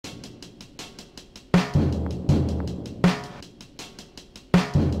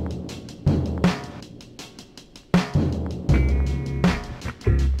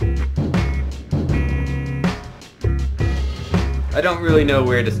I don't really know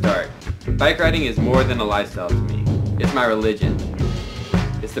where to start. Bike riding is more than a lifestyle to me. It's my religion.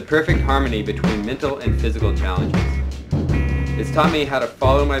 It's the perfect harmony between mental and physical challenges. It's taught me how to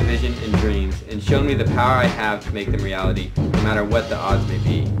follow my vision and dreams and shown me the power I have to make them reality, no matter what the odds may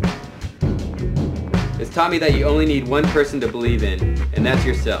be. It's taught me that you only need one person to believe in, and that's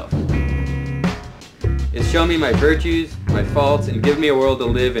yourself. It's shown me my virtues, my faults, and given me a world to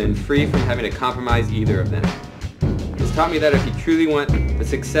live in free from having to compromise either of them. It's taught me that if you truly want the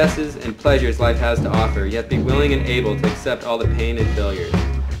successes and pleasures life has to offer, you have to be willing and able to accept all the pain and failures.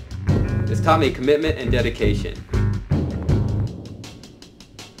 It's taught me commitment and dedication.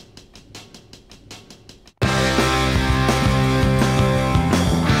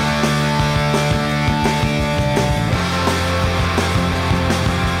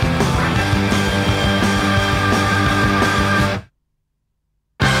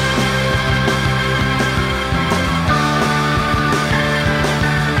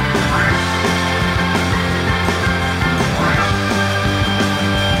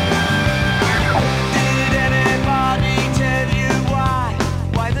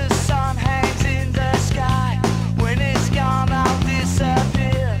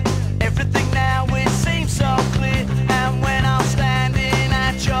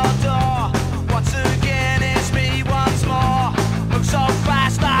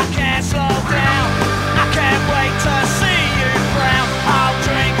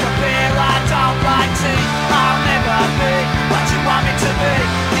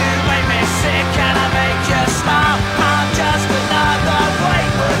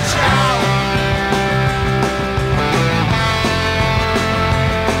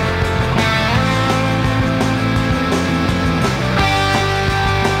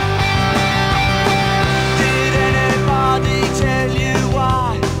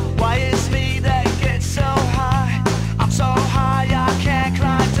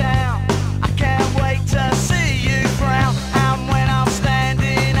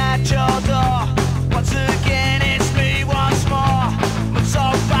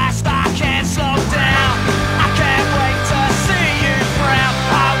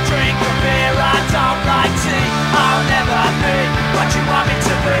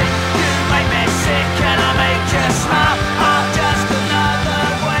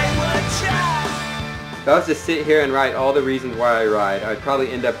 If I was to sit here and write all the reasons why I ride, I'd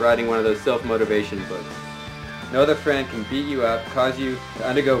probably end up writing one of those self-motivation books. No other friend can beat you up, cause you to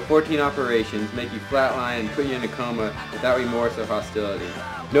undergo 14 operations, make you flatline, and put you in a coma without remorse or hostility.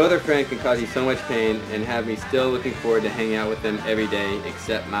 No other friend can cause you so much pain and have me still looking forward to hanging out with them every day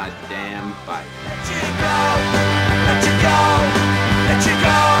except my damn bike. Let you go, let you go, let you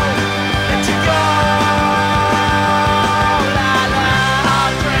go, let you go.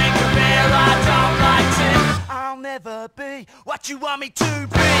 Never be what you want me to be.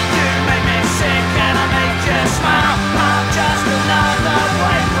 You make me sick and I make you smile. I'm just another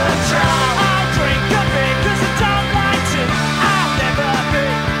wayward child.